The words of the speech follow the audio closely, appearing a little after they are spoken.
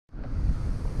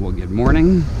Well, good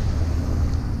morning,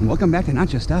 and welcome back to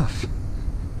Nacho Stuff.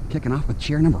 Kicking off with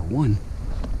chair number 1.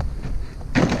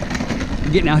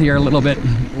 Getting out here a little bit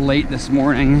late this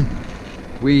morning.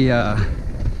 We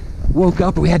woke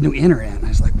up and we had no internet, and I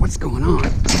was like, what's going on?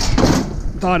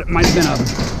 Thought it might have been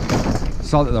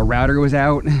saw that the router was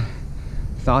out.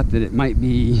 Thought that it might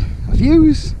be a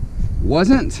fuse.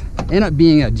 Wasn't. Ended up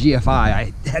being a GFI.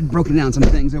 I had broken down some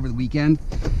things over the weekend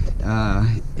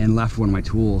and left one of my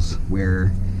tools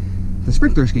where the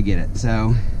sprinklers could get it.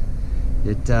 So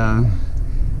it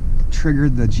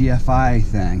triggered the GFI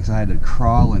thing. So I had to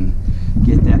crawl and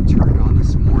get that turned on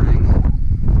this morning.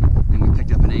 And we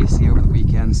picked up an AC over the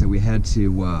weekend, so we had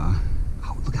to, oh,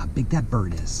 look how big that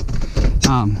bird is.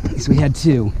 So we had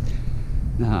to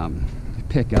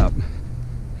picked up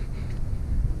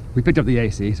the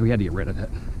AC, so we had to get rid of it.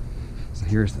 So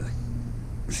here's the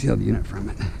sealed unit from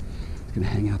it. It's gonna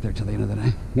hang out there till the end of the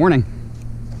day. Morning.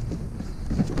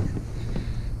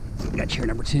 We got chair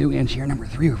number 2 and chair number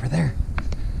 3 over there.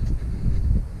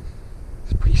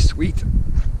 It's pretty sweet.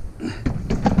 Look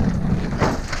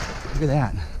at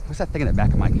that. What's that thing in the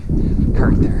back of my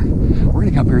cart there? We're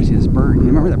gonna come here and see this bird. You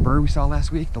remember that bird we saw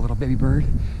last week? The little baby bird?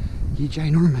 He's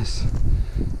ginormous.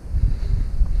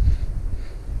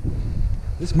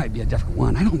 This might be a different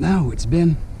one. I don't know. It's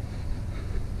been...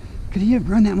 Could he have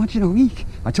grown that much in a week?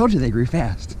 I told you they grew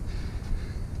fast.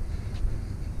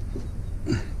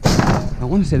 I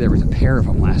want to say there was a pair of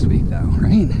them last week though,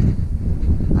 right?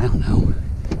 I don't know.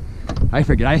 I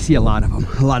figured I see a lot of them,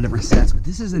 a lot of different sets, but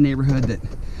this is a neighborhood that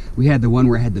we had the one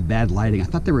where I had the bad lighting. I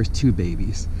thought there was 2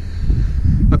 babies.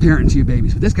 A parent and 2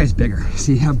 babies, but this guy's bigger.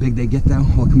 See how big they get though?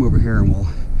 We'll come over here and we'll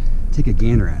take a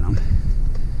gander at them.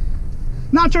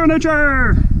 Nacho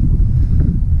nature!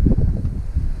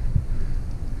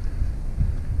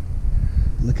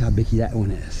 Look how big that one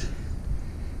is.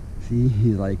 See,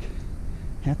 he's like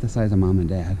half the size of mom and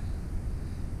dad.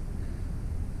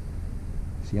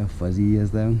 See how fuzzy he is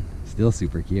though? Still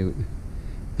super cute.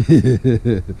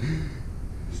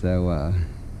 So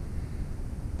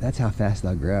that's how fast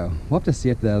they'll grow. We'll have to see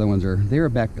if the other ones are, they were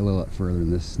back a little further in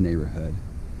this neighborhood.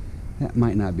 That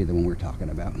might not be the one we're talking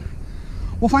about.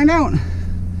 We'll find out.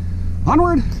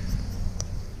 Onward.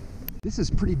 This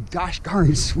is pretty gosh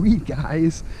darn sweet,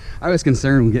 guys. I was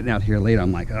concerned when getting out here late.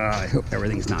 I'm like, oh, I hope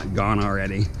everything's not gone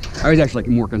already. I was actually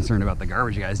more concerned about the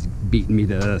garbage guys beating me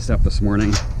to stuff this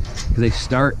morning, because they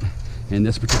start in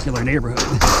this particular neighborhood.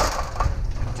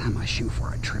 Gotta tie my shoe before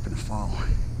I trip and fall.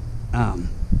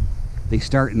 They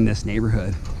start in this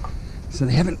neighborhood, so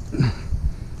they haven't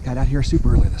got out here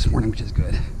super early this morning, which is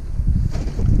good.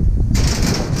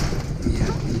 Yeah,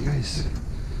 you guys.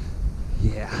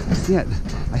 Yeah, see it.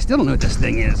 I still don't know what this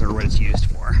thing is or what it's used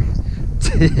for.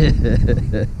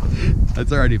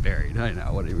 It's already buried. I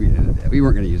know. What are we gonna do? We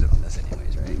weren't gonna use it on this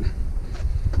anyways, right?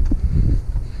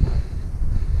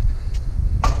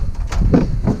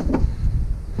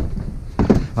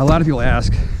 A lot of people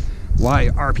ask why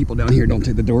our people down here don't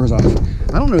take the doors off.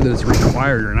 I don't know that it's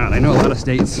required or not. I know a lot of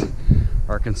states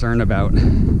are concerned about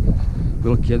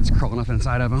little kids crawling up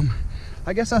inside of them.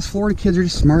 I guess us Florida kids are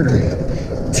just smarter.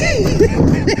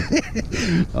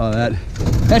 Oh,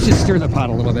 that should stir the pot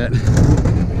a little bit.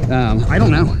 I don't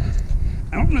know.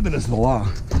 I don't know that it's the law.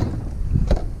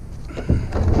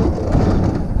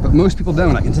 But most people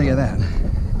don't, I can tell you that. We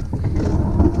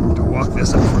have to walk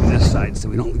this up from this side so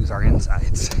we don't lose our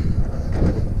insides.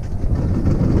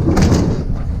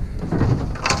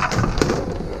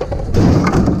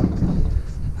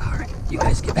 All right, you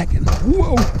guys get back in.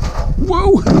 Whoa,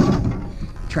 whoa.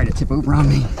 Try to tip over on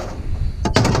me.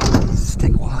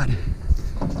 Stink wad.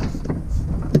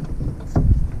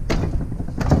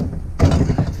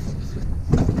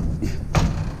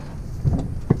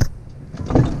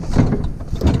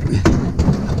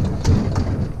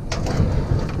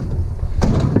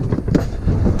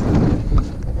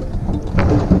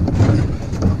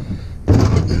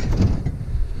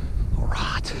 All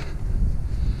right.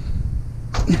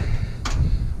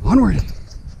 Onward.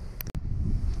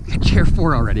 Chair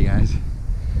 4 already, guys.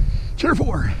 Chair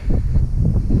 4.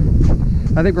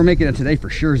 I think we're making it today for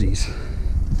surezies.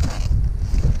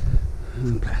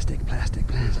 Oh, plastic, plastic,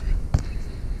 plastic.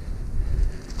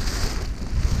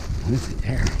 What's it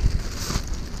there?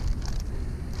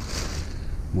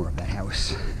 More of that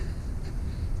house.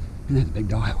 And that big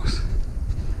dollhouse.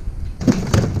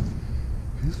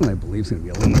 This one I believe is going to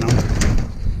be aluminum.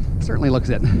 It certainly looks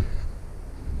it.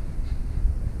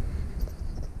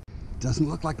 Doesn't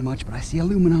look like much, but I see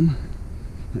aluminum.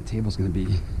 That table's gonna be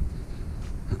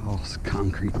all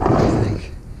concrete, I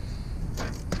think.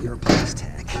 Your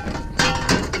plastic.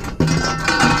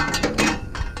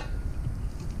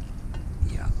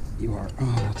 Yeah, You are.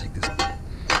 Oh, I'll take this.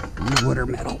 You wood or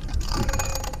metal?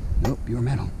 Nope, you're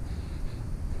metal.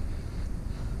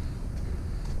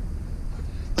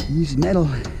 Use metal.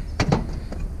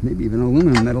 Maybe even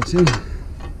aluminum metal too.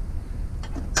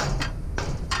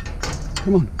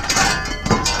 Come on.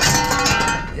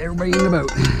 Everybody in the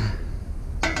boat.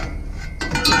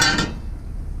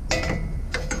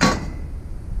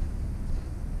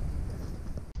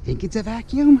 Think it's a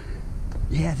vacuum?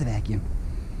 Yeah, it's a vacuum.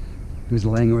 It was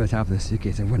laying over the top of the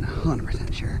suitcase. I wasn't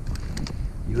 100% sure.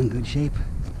 You in good shape?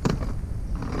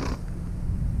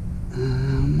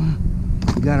 You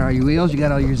got all your wheels, you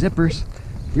got all your zippers.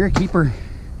 You're a keeper.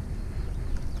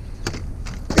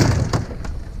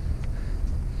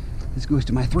 This goes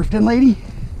to my thrifting lady.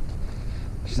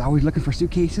 She's always looking for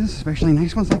suitcases, especially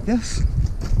nice ones like this.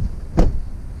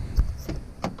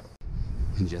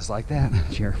 And just like that,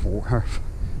 chair 4,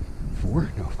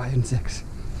 no, 5 and 6.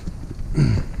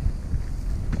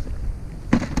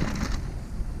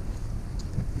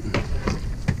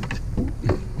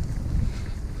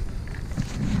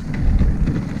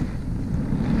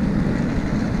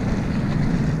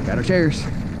 Got our chairs.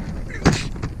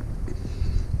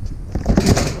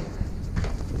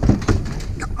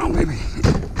 Oh, maybe.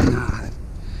 Nah,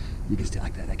 you can stay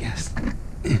like that, I guess.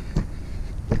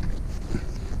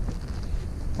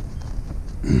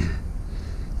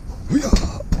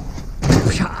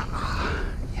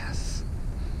 Yes.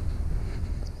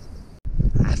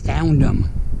 I found them.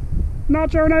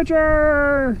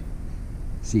 Nacho!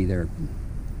 See, they're.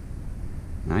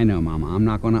 I know, Mama. I'm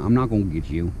not gonna get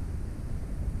you.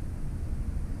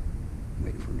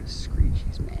 Waiting for him to screech.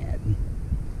 He's mad.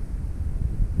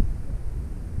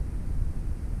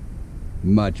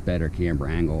 Much better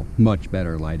camera angle. Much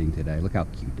better lighting today. Look how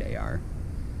cute they are.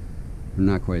 They're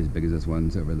not quite as big as this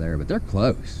one's over there, but they're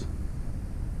close.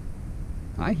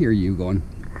 I hear you going.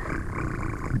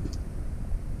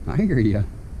 I hear you.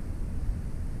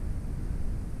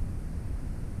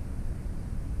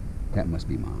 That must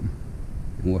be Mom.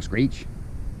 And we'll screech.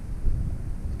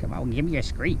 Come on, give me a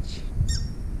screech.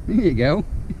 There you go.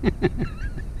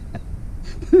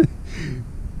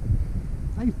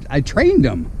 I trained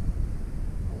them.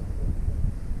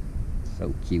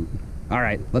 So cute. All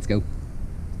right, let's go.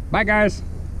 Bye, guys.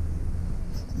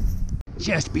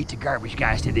 Just beat the garbage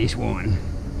guys to this one.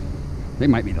 They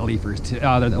might be the leafers too.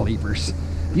 Oh, they're the leafers.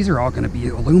 These are all going to be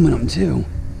aluminum too.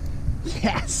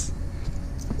 Yes.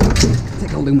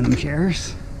 Take aluminum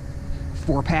chairs.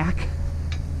 4-pack.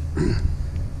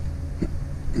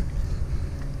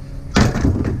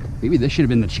 Maybe this should have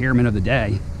been the chairman of the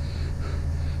day.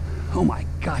 Oh my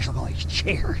gosh, look at all these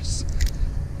chairs.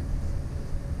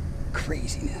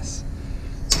 Craziness.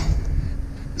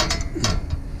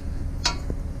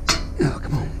 Oh,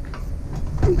 come on.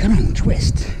 Come on,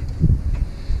 twist.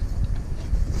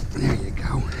 There you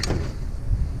go.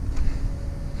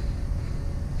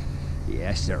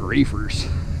 Yes, the reefers.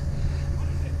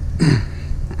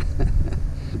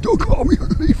 Don't call me a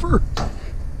reefer.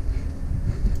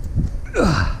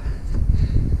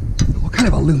 What kind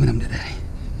of aluminum today?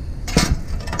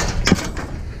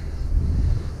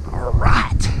 All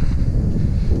right.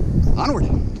 Onward.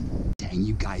 Dang,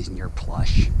 you guys in your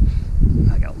plush.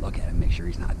 I gotta look at him, make sure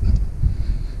he's not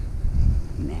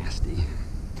nasty.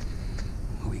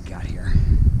 What we got here?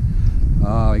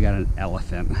 Oh, we got an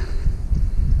elephant.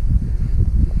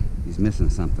 He's missing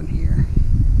something here.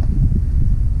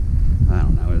 I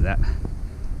don't know, is that?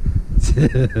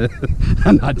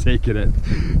 I'm not taking it.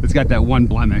 It's got that one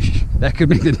blemish. That could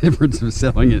make the difference of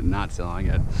selling it and not selling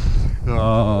it.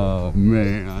 Oh,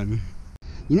 man.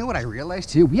 You know what I realized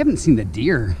too? We haven't seen the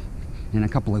deer in a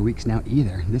couple of weeks now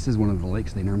either. This is one of the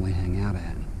lakes they normally hang out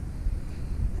at.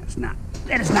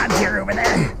 That is not deer over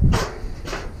there.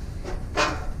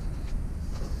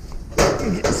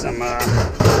 Get some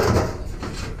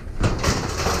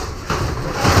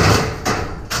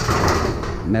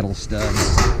metal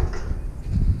studs.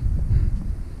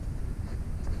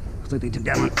 Looks like they took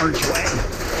down an archway.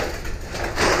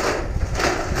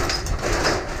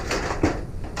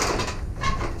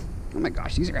 Oh my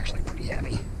gosh, these are actually pretty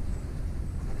heavy.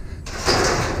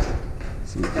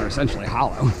 See, they're essentially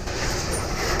hollow.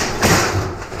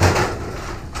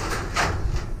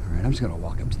 Alright, I'm just gonna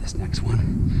walk up to this next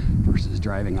one versus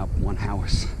driving up one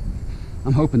house.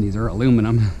 I'm hoping these are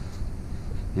aluminum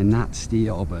and not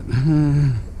steel, but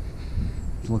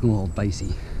it's looking a little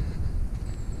dicey.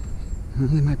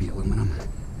 They might be aluminum.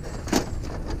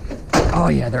 Oh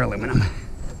yeah, they're aluminum.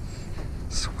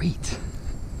 Sweet.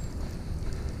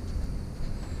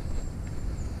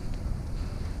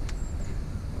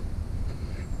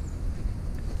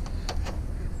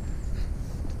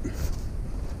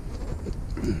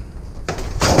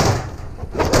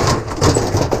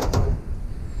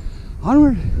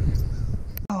 Onward.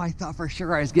 Oh, I thought for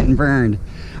sure I was getting burned.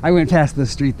 I went past the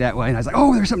street that way and I was like,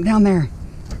 oh, there's something down there.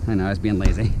 I know, I was being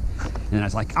lazy. And I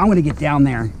was like, I'm gonna get down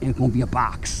there and it's gonna be a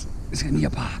box. It's gonna be a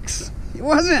box. It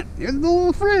wasn't, it was the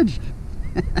little fridge.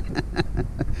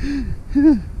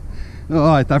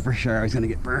 Oh, I thought for sure I was gonna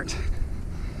get burnt.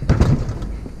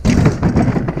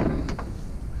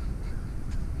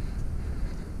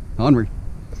 Onward.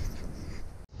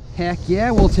 Heck yeah,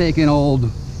 we'll take an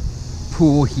old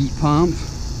pool heat pump.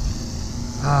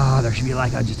 Ah, there should be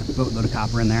like just a boatload of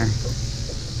copper in there.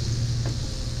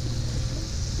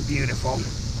 Beautiful.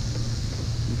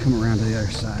 You come around to the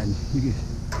other side.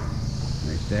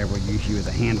 Right there, we'll use you as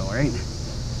a handle, right?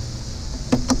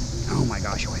 Oh my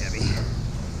gosh, how heavy.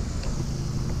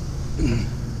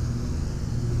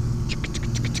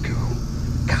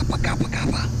 Kappa, kappa,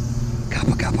 kappa.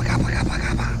 Kappa, kappa, kappa, kappa,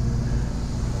 kappa.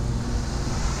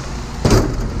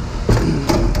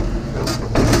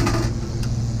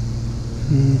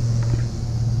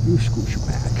 You scooch you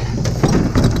back.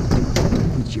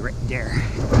 Put you right there.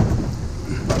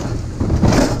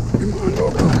 Come on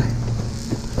over.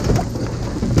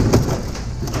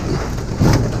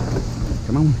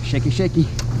 Come on, shaky, shaky.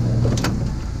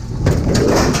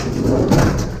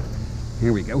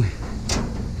 Here we go.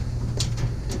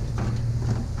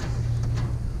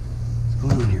 What's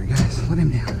going on here, guys? Let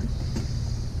him down.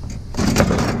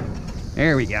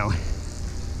 There we go.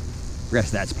 Rest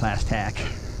of that's plastic.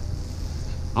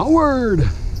 Onward!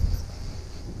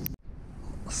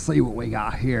 Let's see what we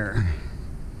got here.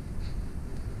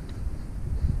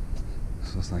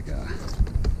 So it's like a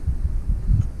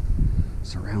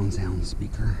surround sound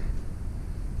speaker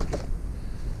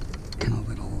and a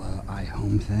little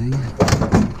iHome thing.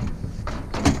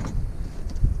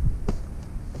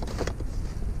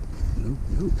 Nope,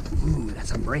 nope. Ooh, that's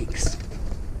some brakes,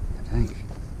 I think.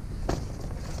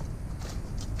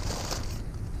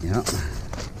 Yep.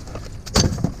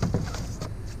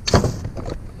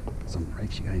 Some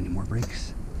brakes. You got any more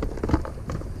brakes?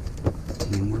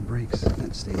 Any more brakes?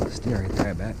 That's stainless steel right there,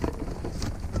 I bet.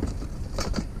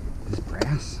 This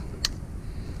brass.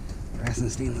 Brass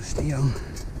and stainless steel.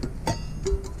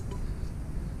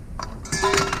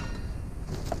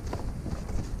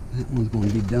 That one's going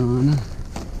to be done.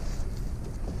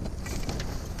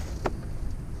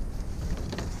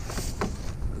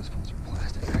 Those phones are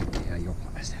plastic, right? Yeah, you're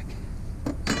plastic.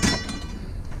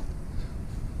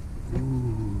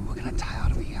 Ooh, what kind of tile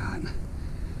do we got?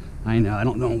 I know, I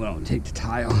don't know what I'll take to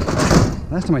tile.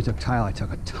 Last time I took tile, I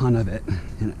took a ton of it,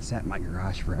 and it sat in my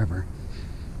garage forever.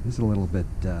 This is a little bit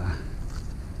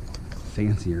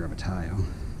fancier of a tile.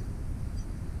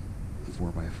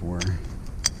 4x4,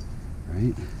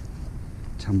 right?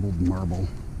 Tumbled marble.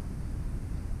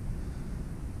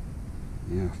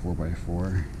 Yeah,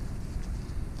 4x4.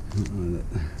 I don't know that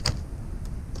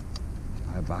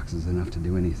 5 boxes is enough to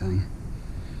do anything.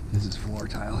 This is floor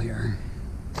tile here.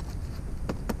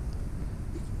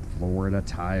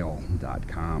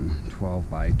 FloridaTile.com.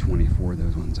 12x24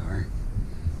 those ones are.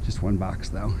 Just 1 box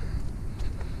though.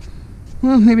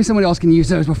 Well, maybe somebody else can use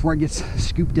those before it gets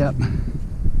scooped up.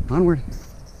 Onward.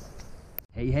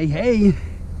 Hey, hey, hey.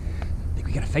 I think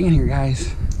we got a fan here,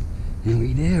 guys. And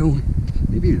we do.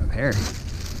 Maybe even up here.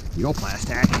 The old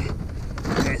plastic.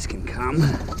 You guys can come.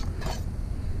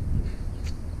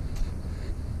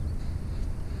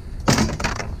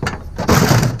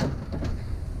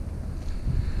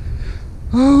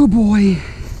 Oh boy.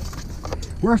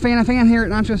 We're a fan here at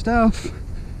Nacho Stuff.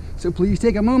 So please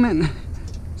take a moment.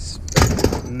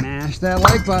 Smash that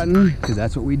like button, because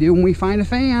that's what we do when we find a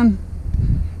fan.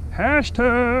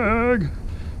 Hashtag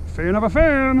fan of a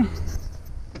fan.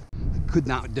 Could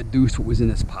not deduce what was in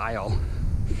this pile.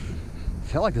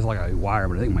 Felt like there's like a wire,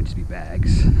 but I think it might just be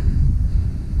bags.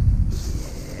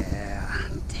 Yeah,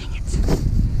 dang it.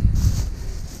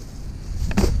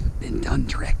 Been done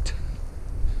tricked.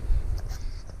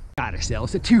 Gotta sell,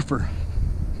 it's a twofer.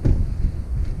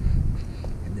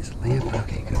 And this lamp,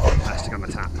 okay, good. Plastic on the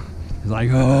top. It's like,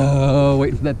 oh,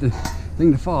 waiting for that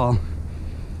thing to fall.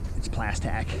 It's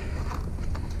plastic.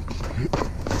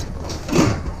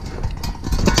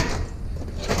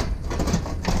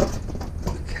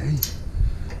 Okay,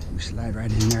 we slide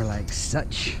right in there like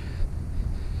such.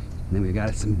 And then we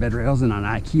got some bed rails and an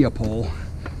IKEA pole.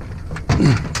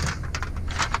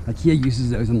 IKEA uses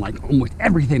those in like almost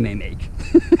everything they make.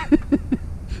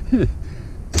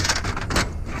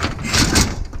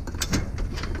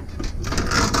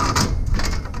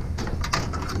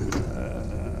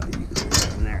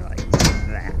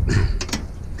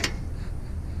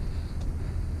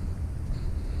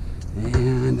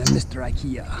 And Mr.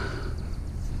 IKEA.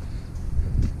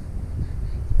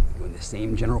 Go in the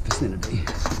same general vicinity.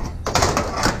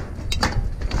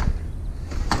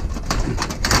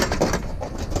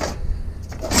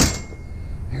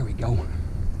 There we go.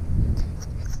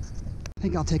 I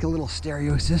think I'll take a little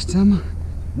stereo system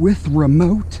with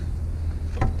remote.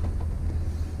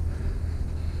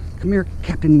 Come here,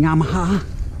 Captain Yamaha.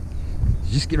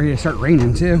 Just get ready to start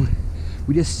raining too.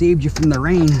 We just saved you from the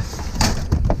rain.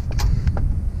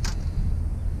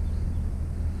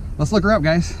 Let's look her up,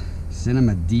 guys.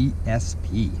 Cinema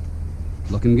DSP.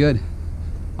 Looking good.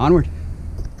 Onward.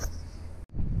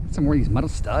 Some more of these metal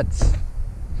studs.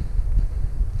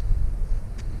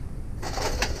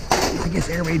 I guess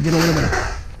everybody did a little bit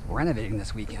of renovating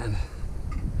this weekend.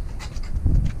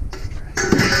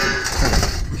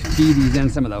 Feed these in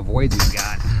some of the voids we've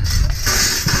got.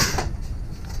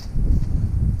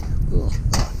 Ugh.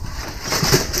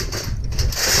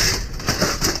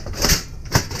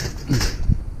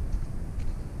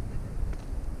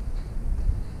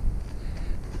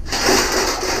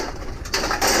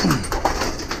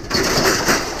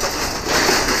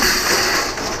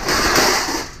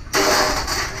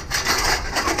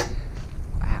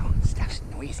 Wow, stuff's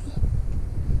noisy.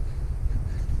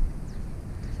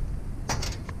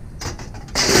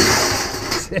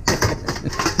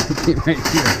 Right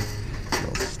here,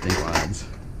 little stink wads.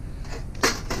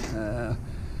 There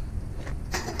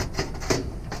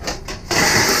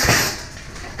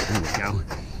we go.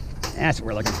 That's what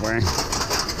we're looking for.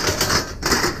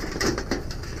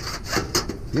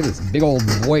 Look at this big old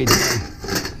void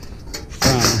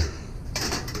from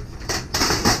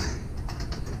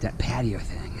that patio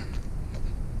thing.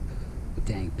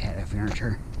 Dang patio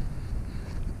furniture.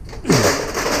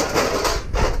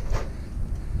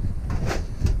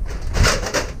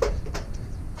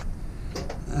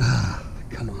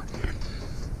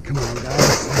 Come on,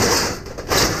 guys.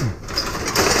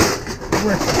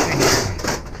 Work the thing.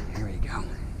 Here we go.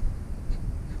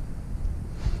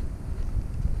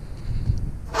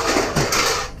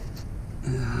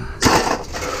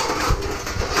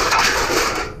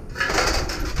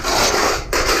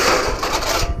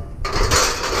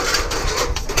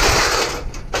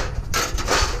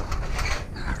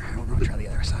 Alright, we're gonna try the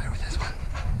other side with this one.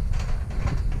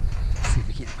 See if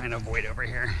we can't find a void over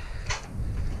here.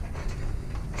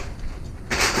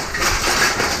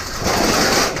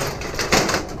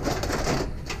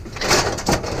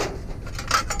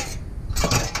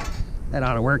 That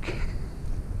ought to work.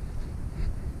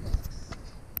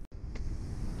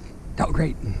 Oh,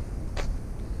 great.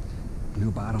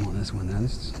 No bottom on this one, though.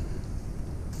 This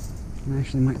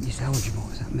actually might be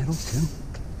salvageable. Is that metal, too?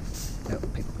 Oh,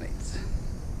 paper plates.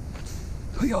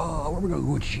 Oh, where we gonna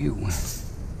go with you?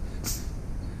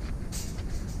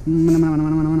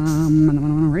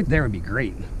 Right there would be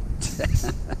great.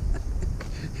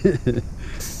 Actually,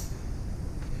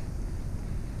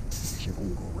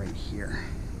 we'll go right here.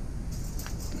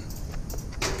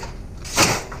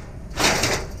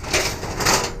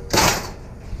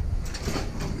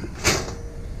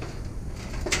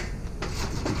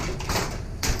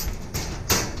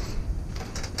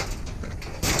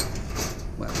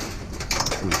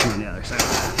 On the other side of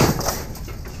that.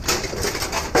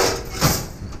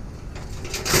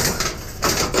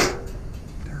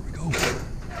 There we go.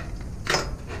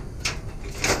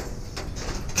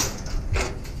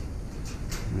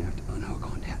 I'm gonna have to unhook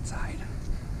on that side.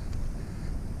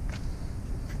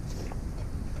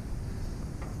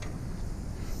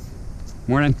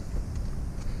 Morning.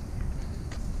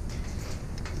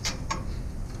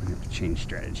 I have to change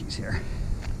strategies here.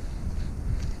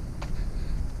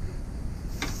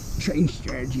 Change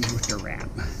strategies with the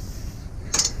ramp.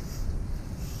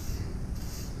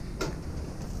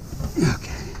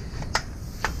 Okay.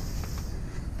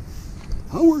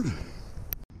 Onward.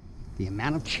 The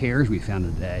amount of chairs we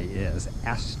found today is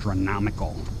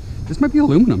astronomical. This might be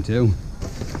aluminum too.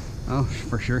 Oh,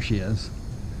 for sure she is.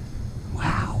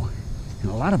 Wow. And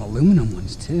a lot of aluminum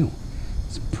ones too.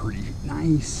 It's pretty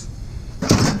nice.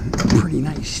 Pretty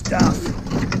nice stuff.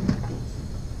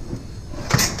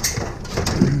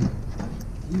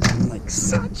 Like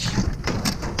such.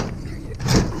 There you go.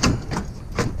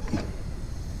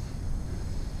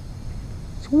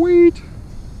 Sweet.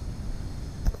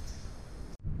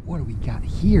 What do we got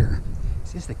here?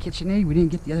 Is this the KitchenAid we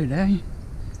didn't get the other day?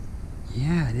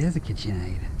 Yeah, it is a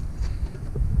KitchenAid.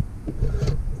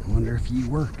 I wonder if you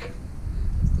work.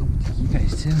 Oh, you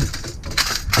guys too.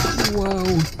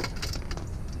 Whoa.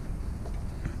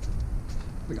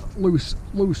 We got loose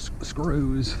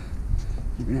screws.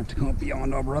 You're gonna have to come up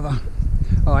beyond, oh brother.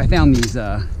 Oh, I found these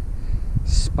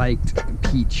spiked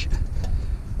peach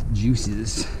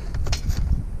juices.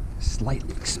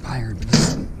 slightly expired.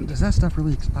 But does that stuff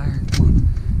really expire? Come on.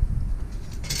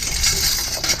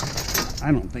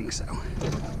 I don't think so.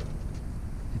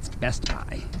 It's Best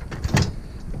Buy,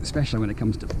 especially when it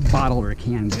comes to bottled or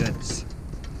canned goods.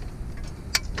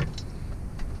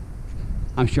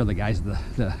 I'm sure the guys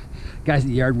at the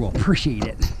yard will appreciate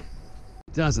it.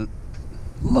 Doesn't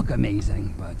look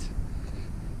amazing, but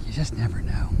you just never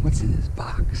know. What's in this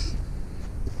box?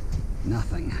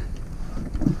 Nothing.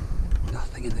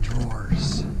 Nothing in the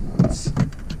drawers.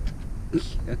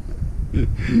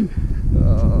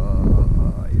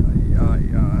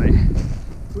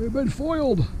 We've been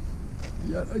foiled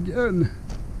yet again.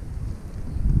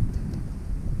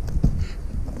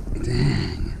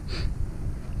 Dang.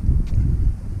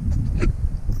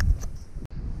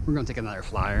 We're gonna take another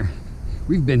flyer.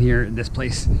 We've been here at this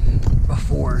place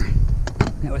before.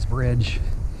 That was Bridge.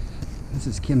 This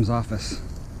is Kim's office.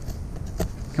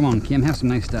 Come on, Kim, have some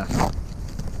nice stuff.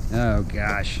 Oh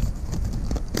gosh. I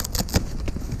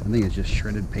think it's just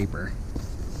shredded paper.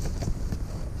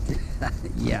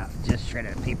 Yeah, just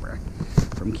shredded paper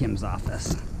from Kim's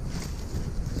office.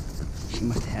 She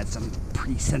must have had some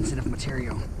pretty sensitive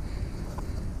material.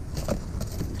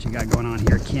 What you got going on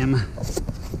here, Kim?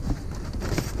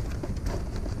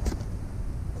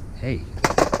 Hey,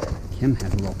 Kim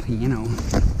has a little piano.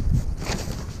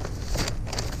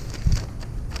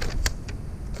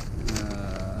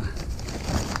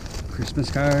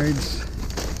 Christmas cards,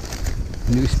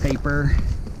 newspaper.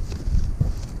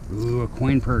 Ooh, a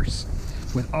coin purse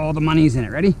with all the monies in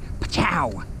it. Ready?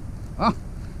 Pachow! Oh,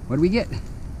 what do we get?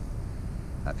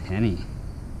 A penny.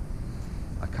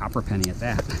 A copper penny at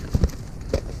that. I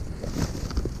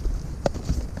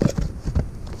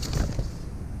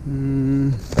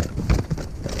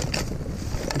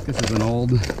think this is an old,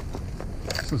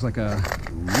 this looks like a,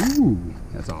 ooh,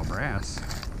 that's all brass.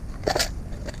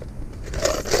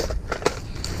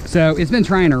 So it's been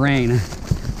trying to rain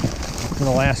for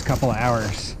the last couple of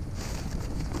hours,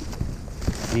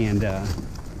 and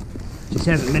just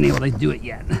hasn't been able to do it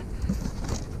yet.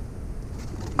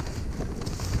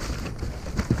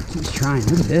 Keeps trying.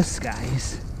 Look at this,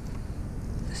 guys.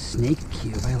 The snake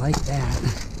cube. I like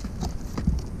that.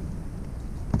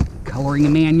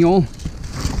 Coloring manual.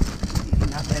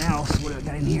 Nothing else. What do we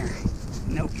got in here?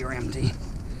 Nope, you're empty.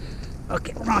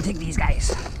 Okay, we're gonna take these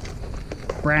guys.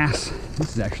 Brass.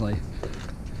 This is actually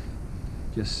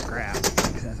just scrap.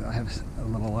 I have a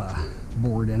little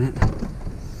board in it. I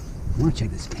want to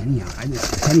check this penny out. This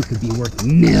penny could be worth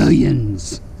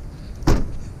millions.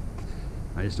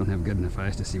 I just don't have good enough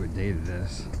eyes to see what date it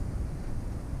is.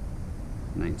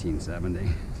 1970.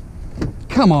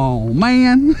 Come on,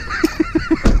 man.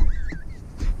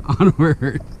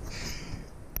 Onward.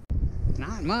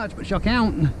 Not much, but she'll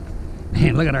count.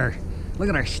 Man, look at our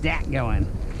stack going.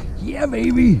 Yeah,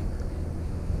 baby.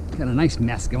 Got a nice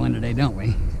mess going today, don't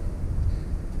we?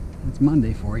 It's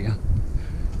Monday for you.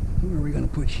 Where are we gonna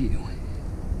put you?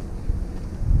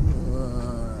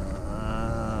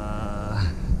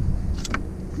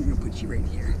 We're gonna put you right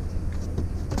here.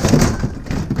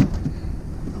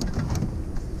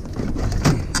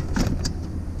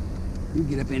 You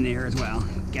get up in there as well.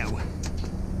 Go.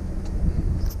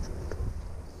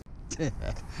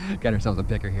 Got ourselves a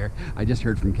picker here. I just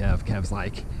heard from Kev. Kev's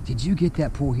like, did you get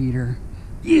that pool heater?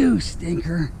 You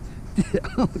stinker.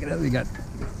 Oh, look at that. We got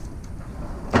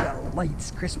lights,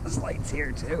 Christmas lights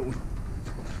here too.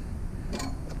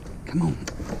 Come on.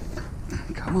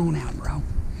 Come on out, bro.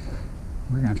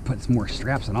 We're gonna have to put some more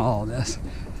straps on all of this.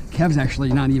 Kev's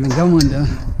actually not even going to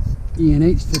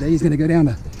E&H today. He's gonna go down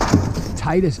to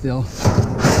Titusville,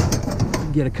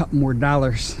 get a couple more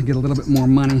dollars, get a little bit more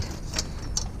money.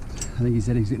 I think he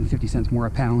said he's getting 50 cents more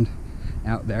a pound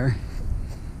out there.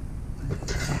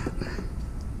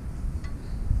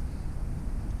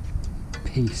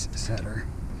 Pace setter.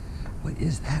 What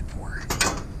is that for?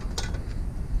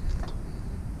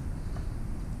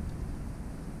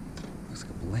 Looks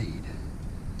like a blade.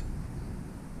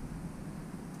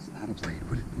 It's not a blade.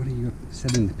 What are you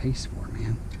setting the pace for,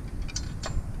 man?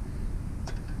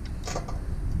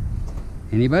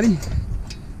 Anybody?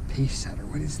 Pace setter.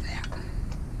 What is that?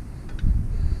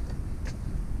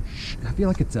 I feel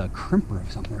like it's a crimper of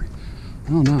some sort. I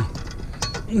don't know.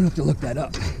 I'm gonna have to look that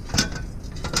up.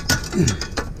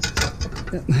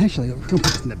 Actually, we're gonna put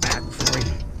this in the back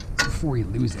before we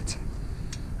lose it.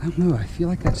 I don't know. I feel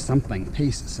like that's something.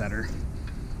 Pace setter.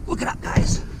 Look it up,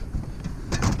 guys.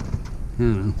 I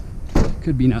don't know.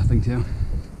 Could be nothing too.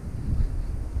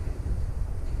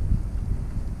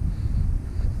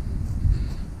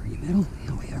 Are you middle?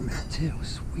 Oh, we are middle too.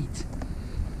 Sweet.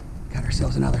 Got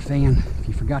ourselves another fan. If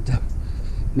you forgot to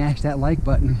mash that like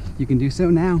button. You can do so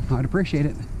now. I'd appreciate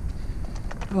it.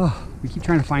 Oh, we keep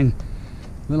trying to find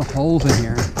little holes in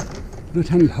here. Little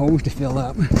tiny holes to fill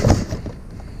up.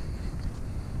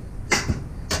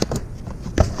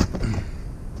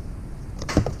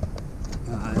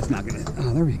 That's not gonna,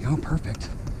 oh, there we go, perfect.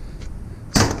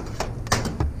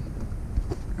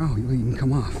 Oh, you can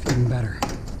come off, even better.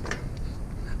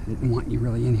 I didn't want you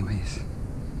really anyways.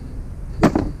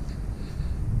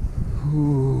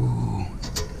 Ooh.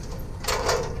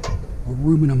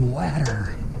 Aluminum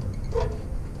ladder.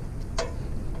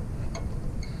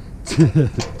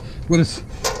 What is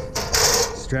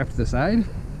strapped to the side?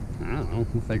 I don't know,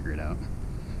 we'll figure it out.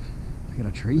 I got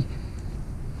a tree.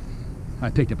 I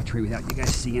picked up a tree without you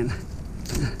guys seeing.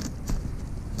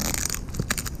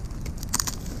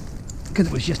 Because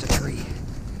it was just a tree.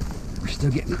 We're still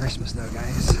getting Christmas though,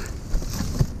 guys.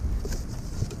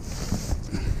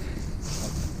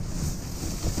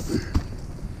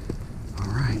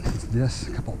 Alright, it's this,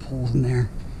 a couple of poles in there,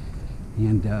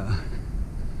 and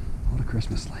all the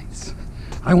Christmas lights.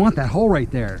 I want that hole right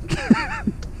there.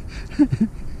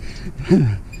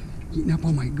 Eating up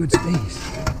all my good space.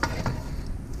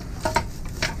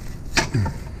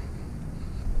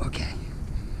 Okay.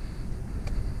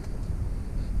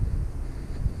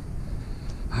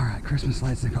 Alright, Christmas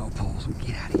lights and a couple poles. We'll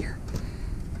get out of here.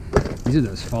 These are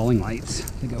those falling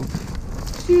lights. They go.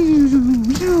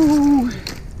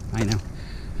 I know.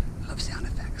 I love sound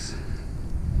effects.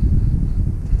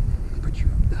 Put you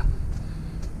up the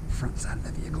front side of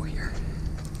the vehicle here.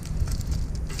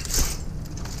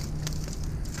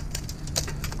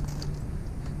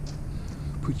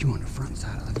 Put you on the front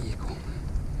side of the vehicle.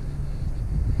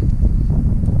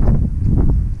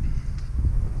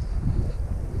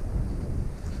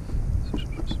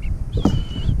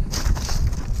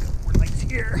 More lights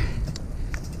here.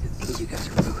 I think you guys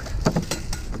are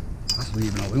both. Possibly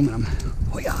even aluminum.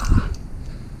 Oh yeah.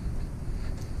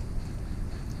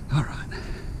 Alright.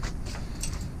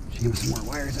 Jam some more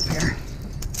wires up here.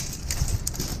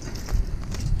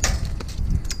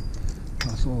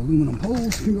 Also aluminum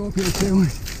poles can go up here too.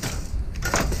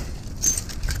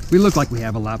 We look like we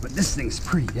have a lot, but this thing's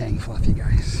pretty dang fluffy,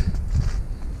 guys.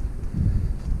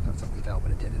 Thought something fell,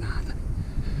 but it did not.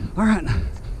 Alright,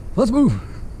 let's move.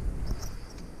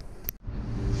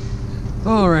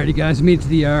 Alrighty guys, made it to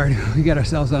the yard. We got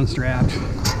ourselves unstrapped. We're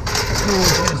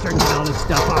gonna start getting all this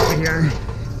stuff off of here.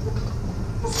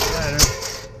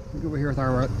 Go over here with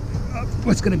our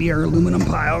what's gonna be our aluminum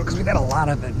pile, because we got a lot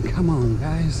of it. Come on,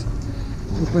 guys.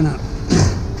 Open up.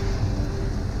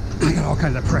 I got all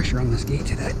kinds of pressure on this gate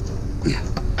today.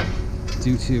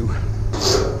 Due to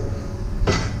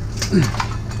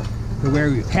the way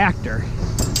we packed her.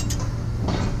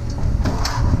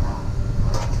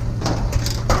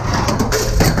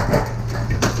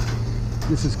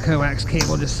 This is coax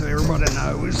cable, just so everybody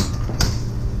knows.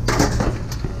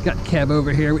 Got Kev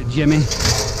over here with Jimmy.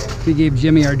 We gave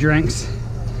Jimmy our drinks.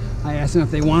 I asked him if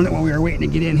they wanted it while we were waiting to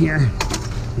get in here.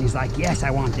 And he's like, yes,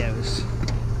 I want those.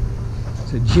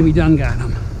 So Jimmy done got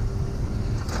them.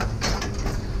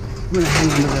 I'm gonna hang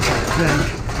on to this, I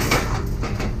think.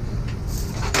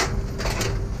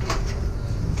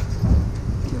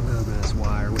 Get a little bit of this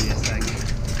wire, what do you think?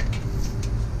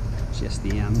 Just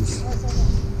the ends.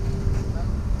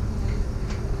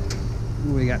 What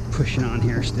do we got pushing on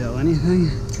here still?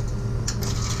 Anything?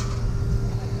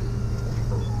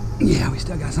 Yeah, we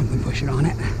still got something pushing on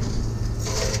it.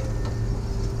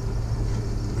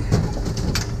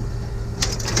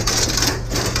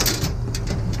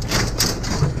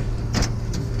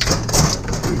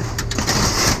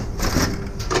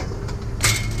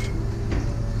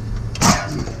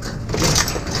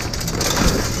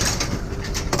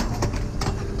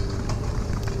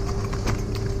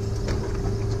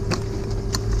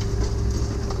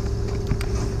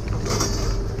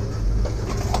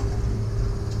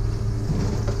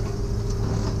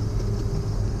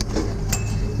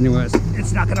 Anyways,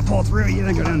 it's not gonna pull through. You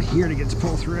gotta go down here to get to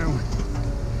pull through.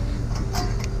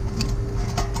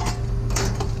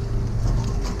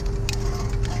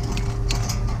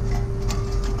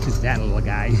 Just that little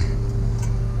guy.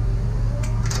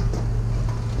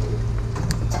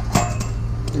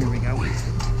 There we go.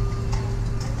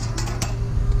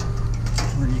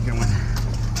 Where are you going?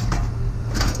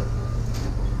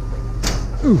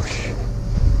 Oosh.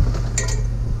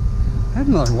 I had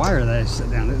another wire that I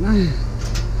set down, didn't I?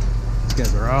 These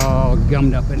guys are all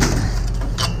gummed up in here.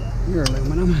 You're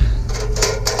aluminum.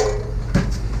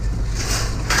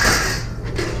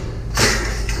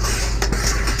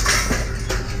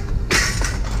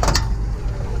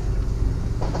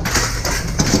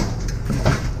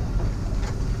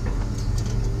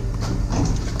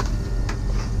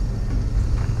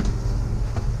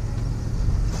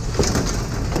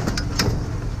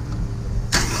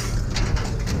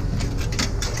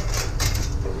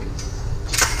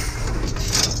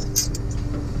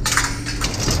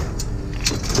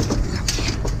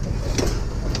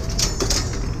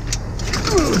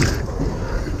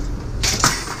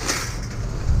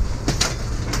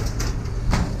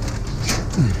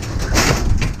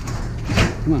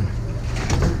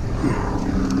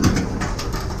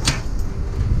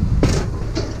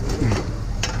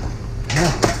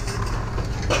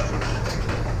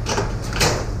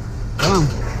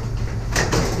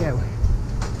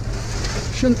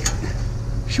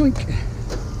 Shoink.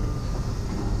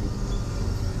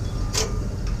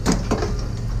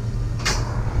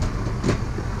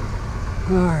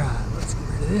 Alright, let's get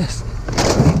rid of this.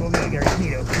 We'll go get our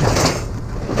keto.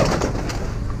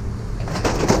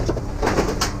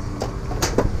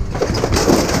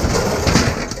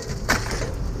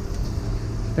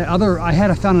 That other,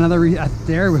 I found another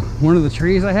there. One of the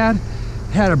trees I had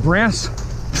a brass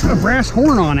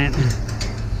horn on it.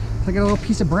 It's like a little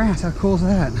piece of brass. How cool is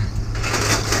that?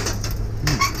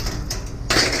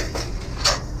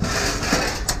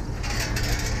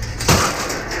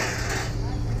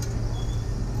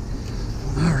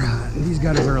 All right, these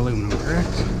gutters are aluminum, correct?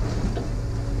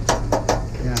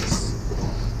 Yes.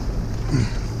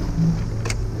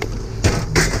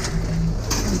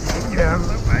 Get out of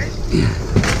the way.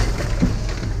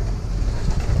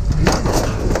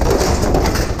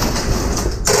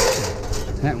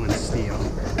 That one's steel.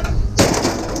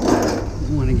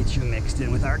 We want to get you mixed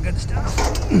in with our good stuff.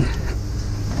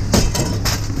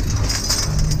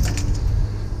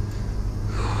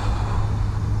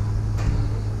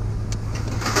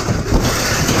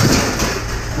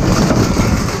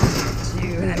 See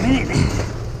you in a minute.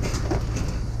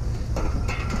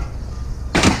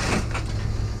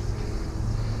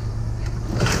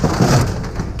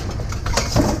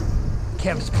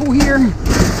 Kev's pool here.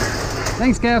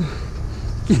 Thanks, Kev.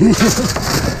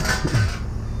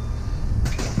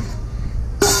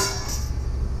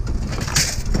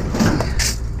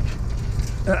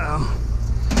 Uh-oh.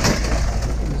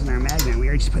 There's our magnet. We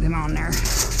already just put him on there.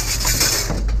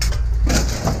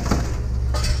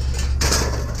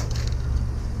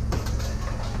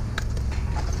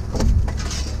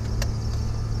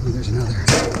 Oh, there's another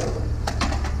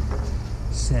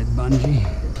said bungee.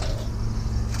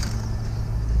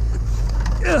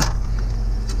 Ugh.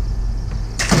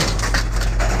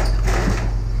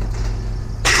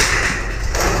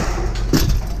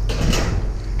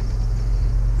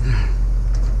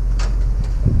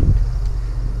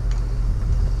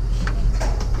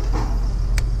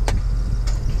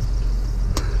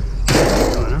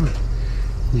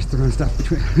 He's throwing stuff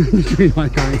between my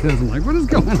car. I'm like, what is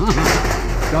going on?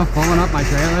 Stuff falling up my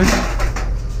trailer.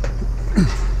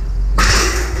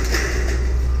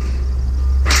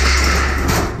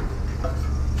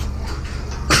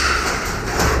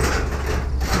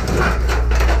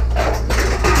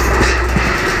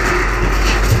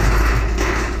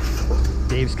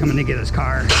 Dave's coming to get his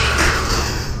car.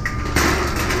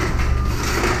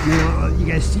 You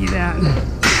guys see that?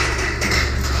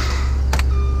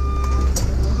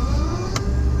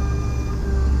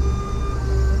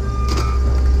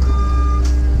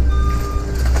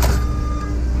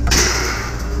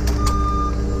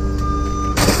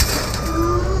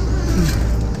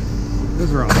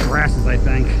 Those are all brasses, I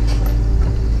think.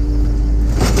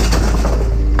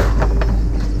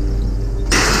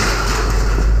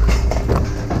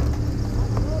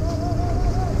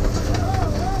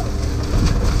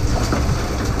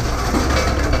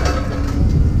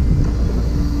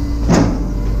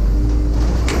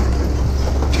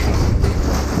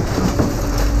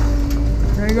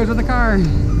 There he goes with the car.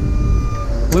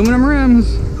 Aluminum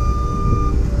rims.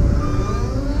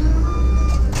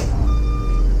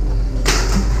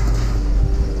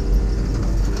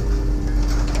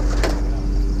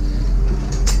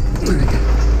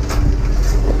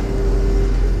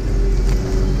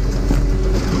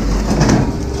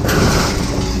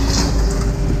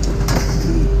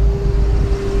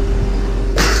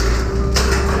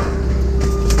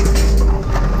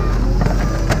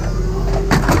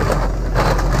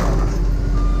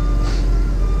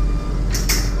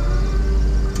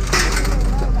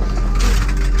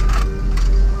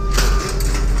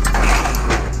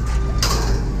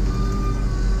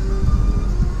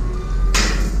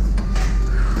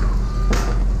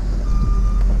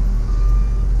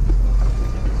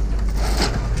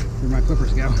 Where'd my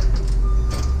clippers go?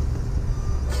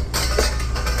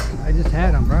 I just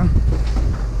had them, bro. I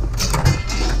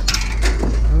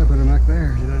thought I put them back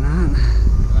there, did I not?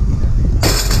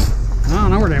 I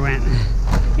don't know where they went.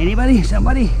 Anybody?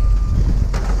 Somebody?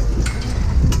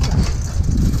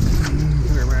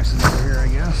 Put our brasses over here, I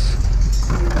guess.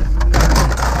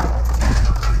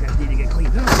 Guys need to get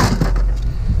cleaned up.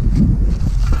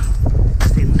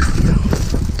 Stainless steel.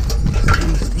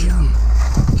 Stainless steel.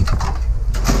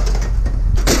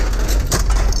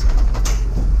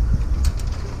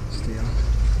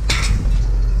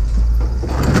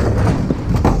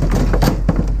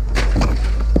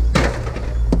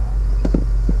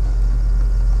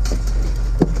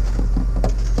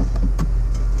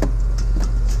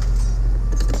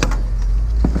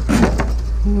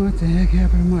 What the heck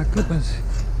happened to my clippers?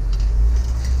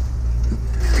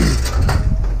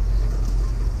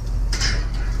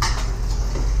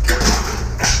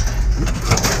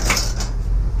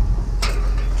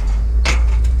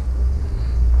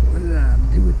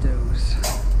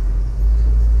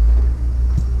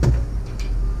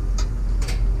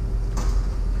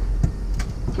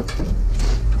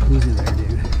 Easy there, dude.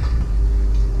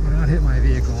 Do not hit my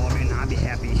vehicle. I may not be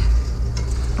happy.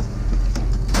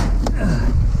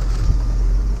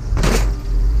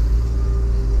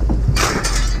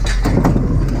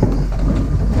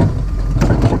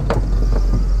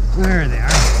 There they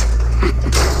are.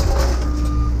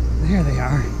 There they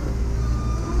are.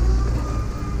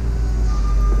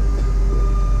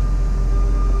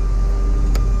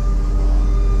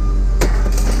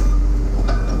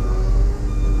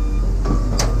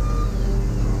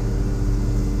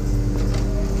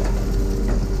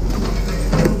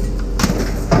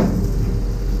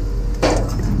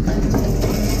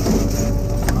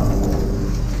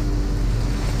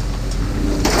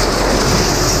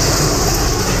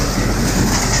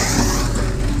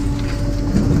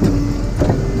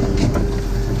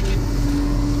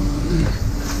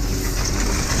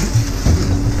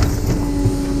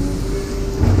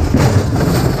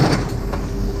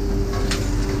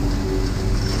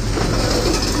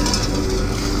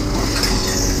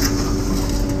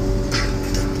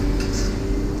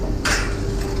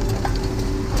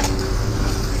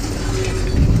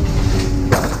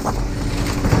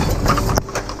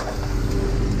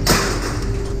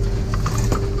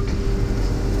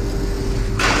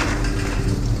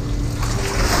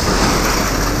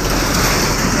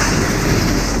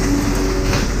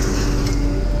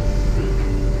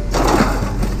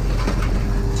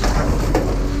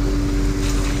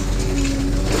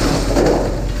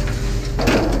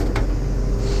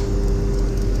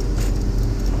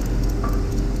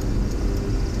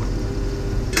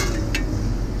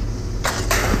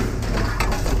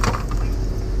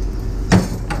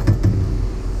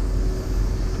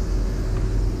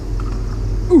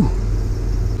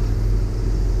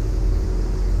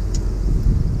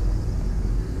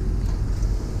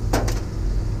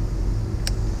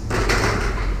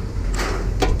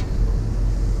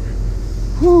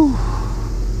 Whew.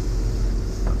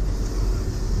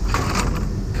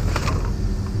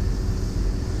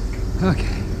 Okay.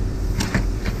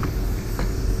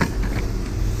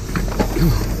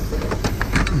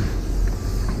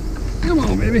 Come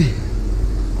on, baby.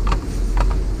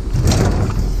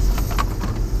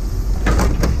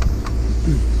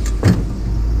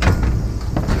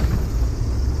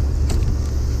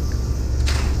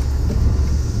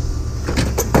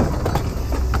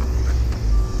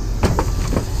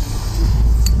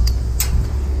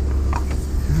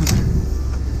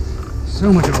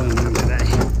 So much aluminum today.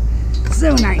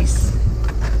 So nice.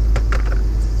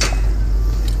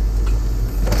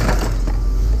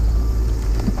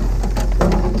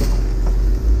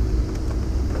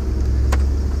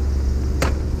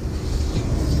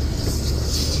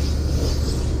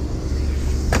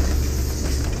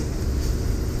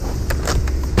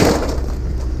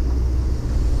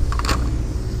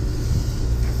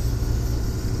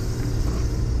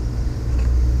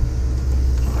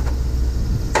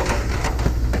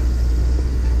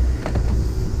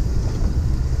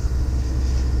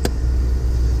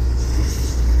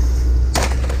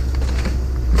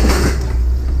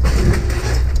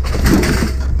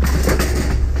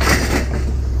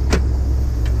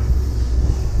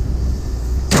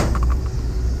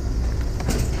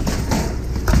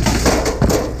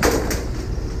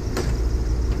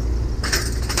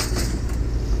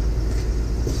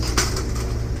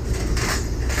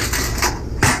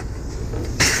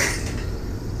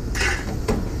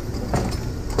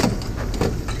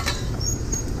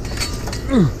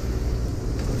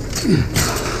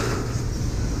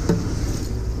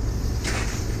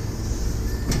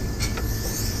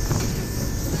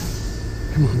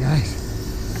 Come on, guys.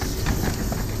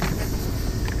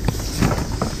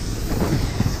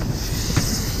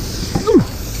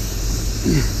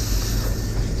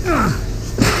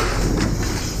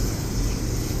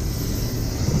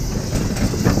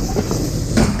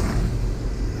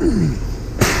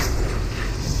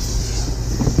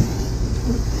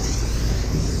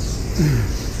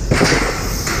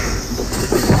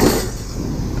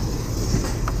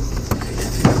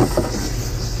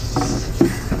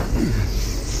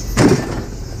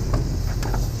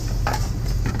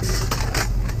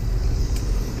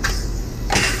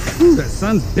 Ooh, that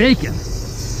sun's baking.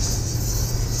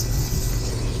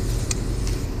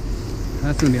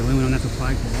 That's gonna be aluminum, that's a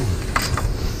flagpole.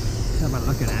 How about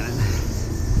looking at it?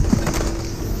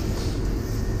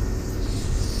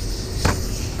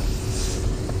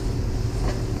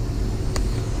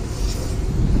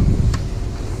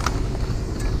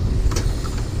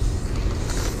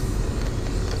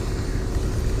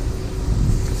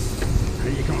 How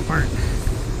do you come apart?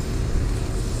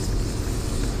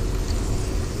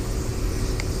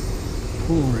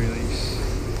 Pull release.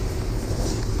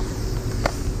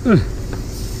 There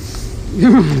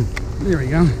we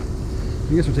go.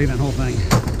 I guess we're taking that whole thing.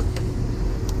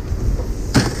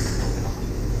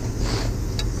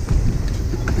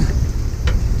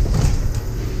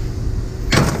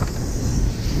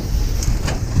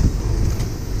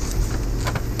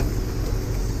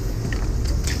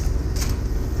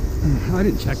 I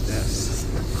didn't check this.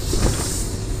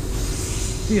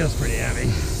 Feels pretty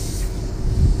heavy.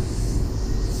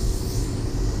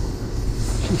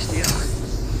 She's steel.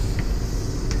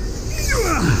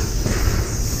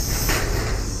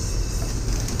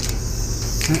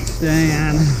 That's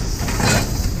staying.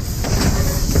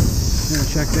 Gonna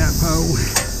check that pole.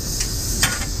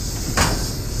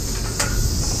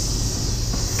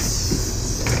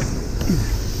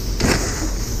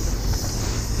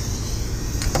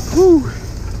 Woo.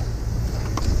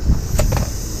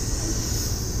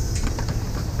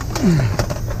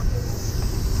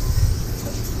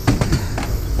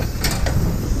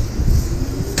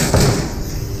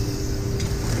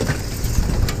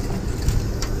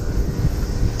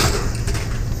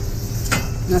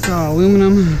 That's all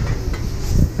aluminum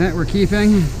that we're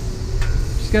keeping.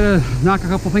 Just gotta knock a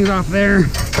couple things off there.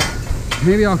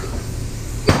 Maybe I'll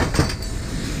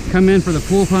come in for the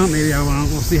pool pump, maybe I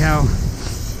won't. We'll see how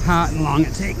hot and long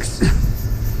it takes.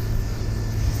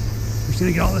 Just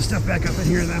gonna get all this stuff back up in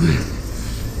here though.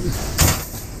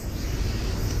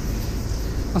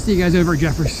 I'll see you guys over at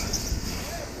Jeffers.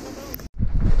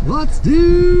 Let's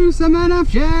do some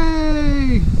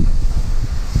NFJ!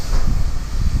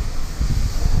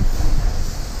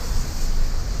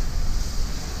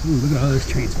 Ooh, look at all those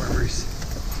transformers.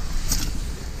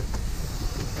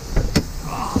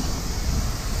 Oh.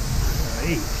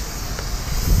 Great.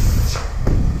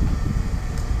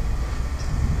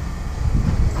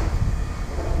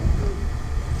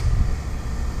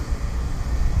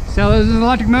 Sell those as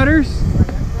electric motors?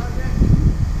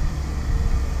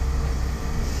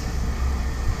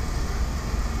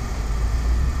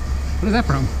 What is that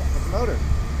from? It's a motor.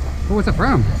 Oh, what's it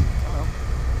from?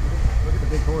 Look at the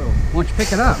big coils. Why don't you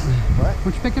pick it up? What? Why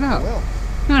don't you pick it up? I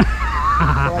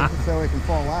will. So it can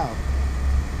fall out.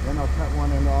 Then I'll cut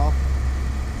one end off,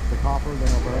 the copper, then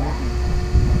I'll burn it.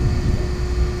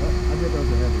 Oh, I did those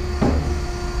are heavy.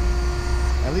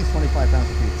 At least 25 pounds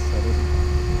a piece. So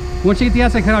once you get the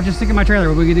outside cut off, just stick it in my trailer.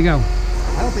 We'll be good to go.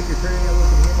 I don't think your trailer can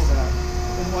handle that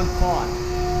in one spot.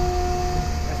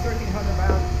 That's 1,300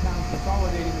 pounds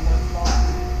consolidating in one spot.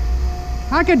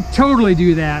 I could totally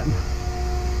do that.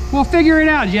 We'll figure it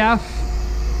out, Jeff.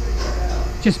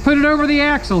 Just put it over the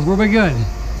axles. We'll be good.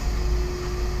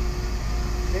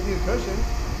 Get me a cushion.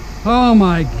 Oh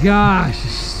my gosh,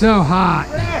 it's so hot.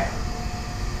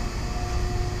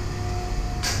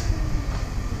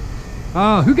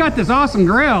 Oh, who got this awesome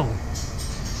grill?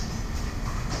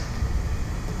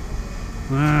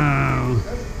 Wow.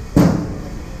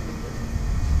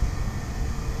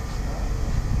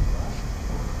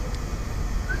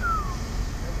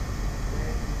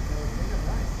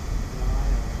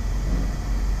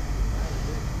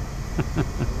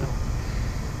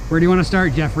 Where do you want to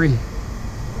start, Jeffrey?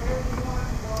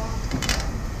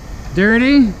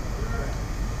 Dirty?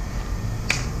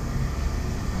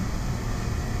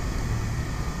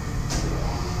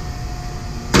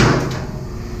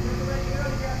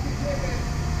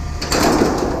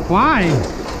 Why?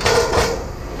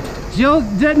 Jill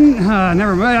didn't,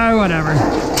 never mind, whatever.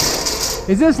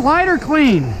 Is this light or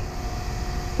clean?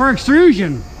 For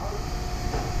extrusion?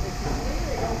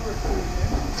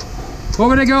 What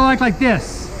would it go like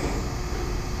this?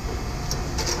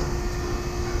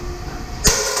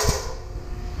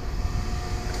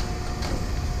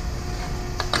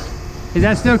 Is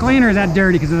that still clean or is that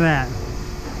dirty because of that?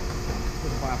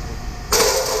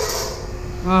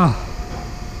 Oh,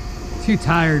 too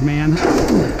tired, man.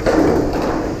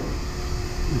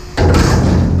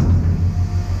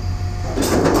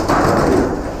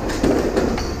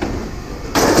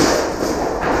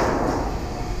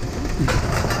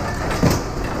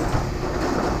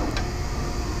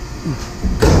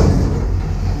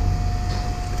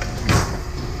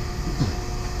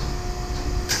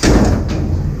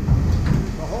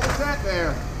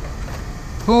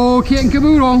 Whole kit and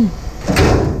caboodle.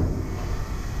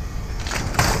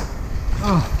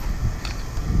 Oh.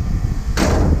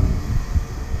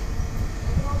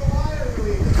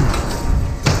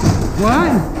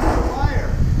 What?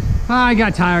 I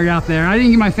got tired out there. I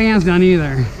didn't get my fans done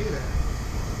either.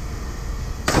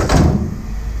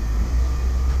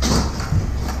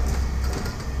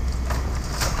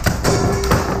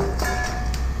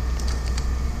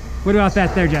 What about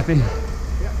that there, Jeffy?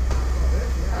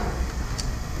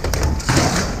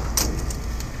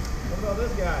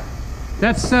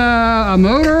 That's a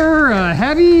motor, a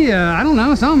heavy, I don't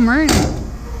know, something, right?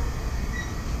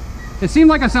 It seemed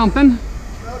like a something.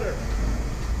 Motor.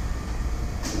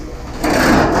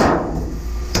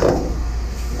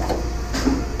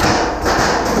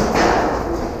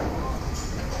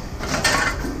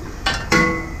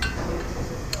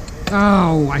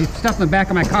 Oh, I stuffed in the back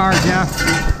of my car,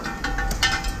 Jeff.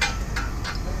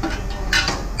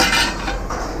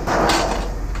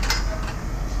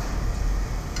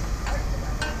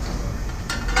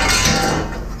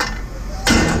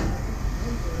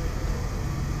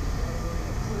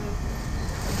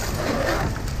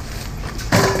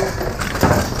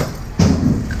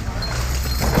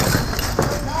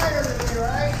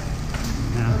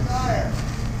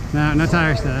 No, no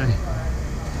tires today.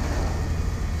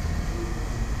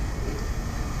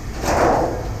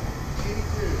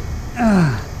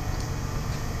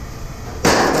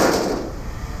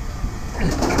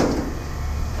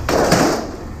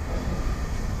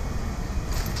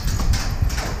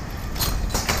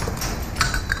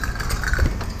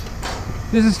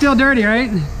 This is still dirty, right?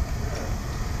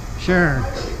 Sure.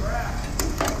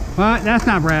 What? That's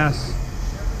not brass.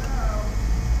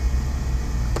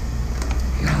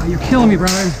 God, you're killing me,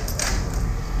 brother.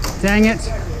 Dang it.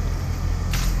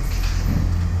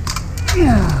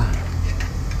 Yeah.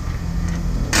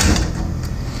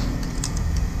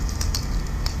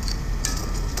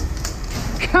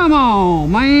 Come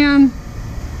on, man.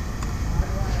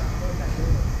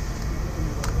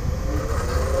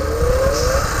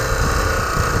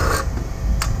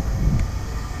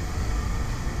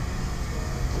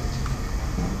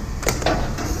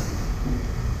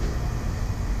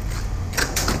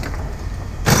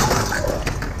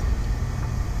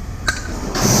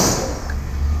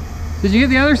 Did you get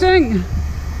the other sink?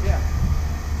 Yeah.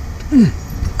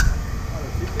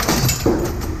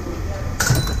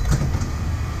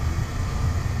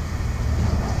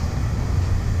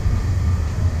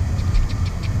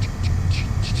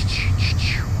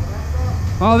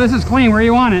 Oh, this is clean. Where do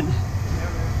you want it?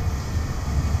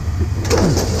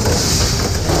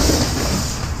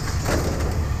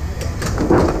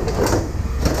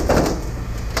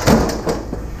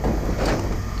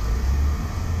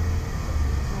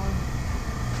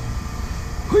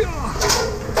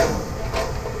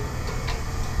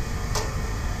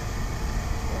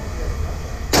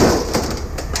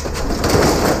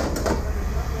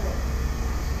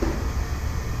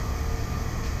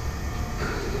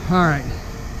 All right.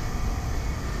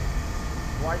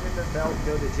 Why did the belt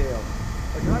go to jail?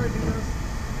 Did I ever do this?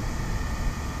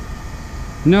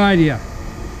 No idea.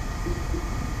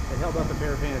 It held up a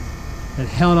pair of pants. It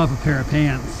held up a pair of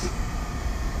pants.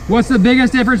 What's the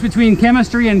biggest difference between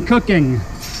chemistry and cooking?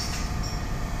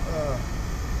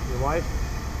 Your wife?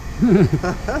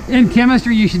 In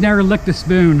chemistry, you should never lick the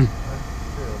spoon.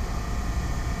 That's true.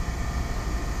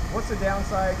 What's the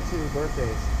downside to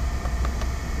birthdays?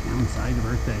 Downside to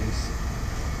birthdays.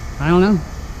 I don't know.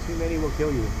 Too many will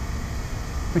kill you.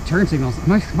 My turn signals.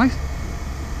 My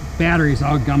battery's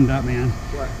all gummed up, man.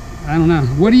 What? I don't know.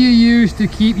 What do you use to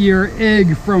keep your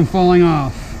egg from falling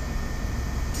off?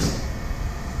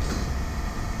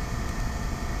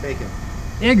 Bacon.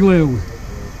 Igloo.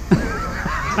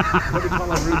 What do you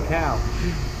call a rude cow?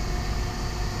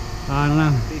 I don't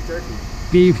know. Beef jerky.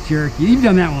 Beef jerky. You've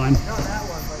done that one. Not that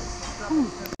one, but...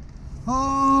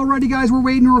 Alrighty guys, we're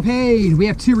waiting, we're paid. We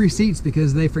have 2 receipts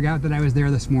because they forgot that I was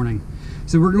there this morning.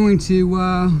 So we're going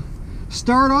to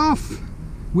start off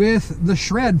with the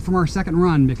shred from our second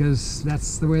run because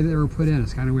that's the way they were put in.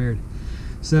 It's kind of weird.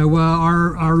 So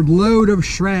our load of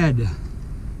shred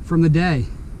from the day,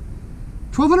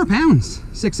 1,200 pounds,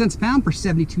 6 cents a pound for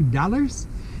 $72.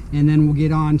 And then we'll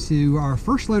get on to our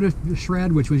first load of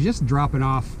shred, which was just dropping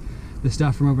off the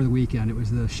stuff from over the weekend. It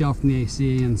was the shelf from the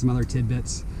AC and some other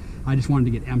tidbits. I just wanted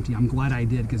to get empty. I'm glad I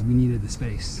did because we needed the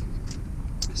space.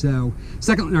 So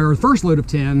first load of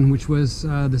 10, which was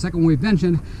the second one we've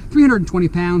mentioned, 320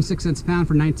 pounds, 6 cents a pound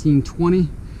for $19.20.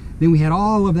 Then we had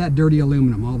all of that dirty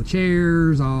aluminum, all the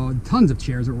chairs, tons of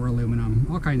chairs that were aluminum,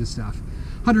 all kinds of stuff.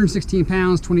 116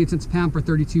 pounds, 28 cents a pound for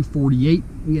 $32.48.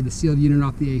 We had the sealed unit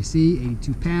off the AC,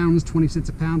 82 pounds, 20 cents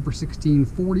a pound for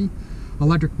 $16.40.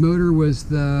 Electric motor was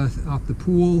off the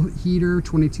pool heater,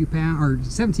 17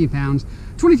 pounds,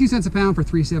 22 cents a pound for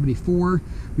 $3.74.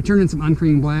 We turned in some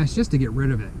uncreamed blast just to get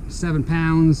rid of it. 7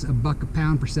 pounds, $1 a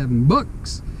pound for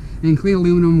 $7. And clean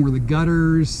aluminum were the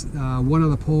gutters. One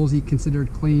of the poles he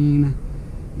considered clean.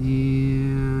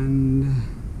 And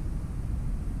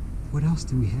what else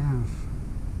do we have?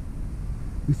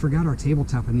 We forgot our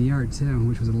tabletop in the yard too,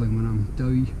 which was aluminum.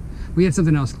 We had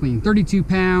something else clean. 32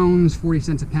 pounds, 40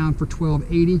 cents a pound for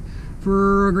 $12.80.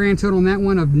 for a grand total on that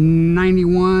one of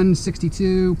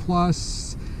 91.62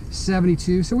 plus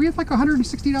 72. So we have like a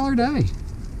 $160 day.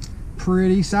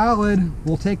 Pretty solid.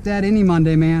 We'll take that any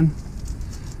Monday, man.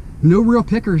 No real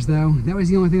pickers though. That was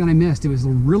the only thing that I missed. It was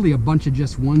really a bunch of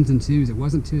just 1s and 2s. It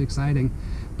wasn't too exciting,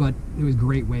 but it was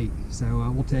great weight.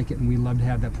 So we'll take it, and we love to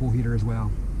have that pool heater as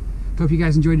well. Hope you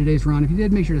guys enjoyed today's run. If you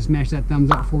did, make sure to smash that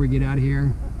thumbs up before we get out of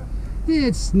here.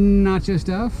 It's Nacho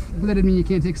Stuff, but that doesn't mean you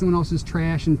can't take someone else's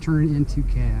trash and turn it into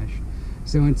cash.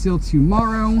 So until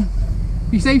tomorrow,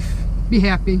 be safe, be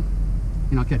happy,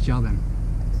 and I'll catch y'all then.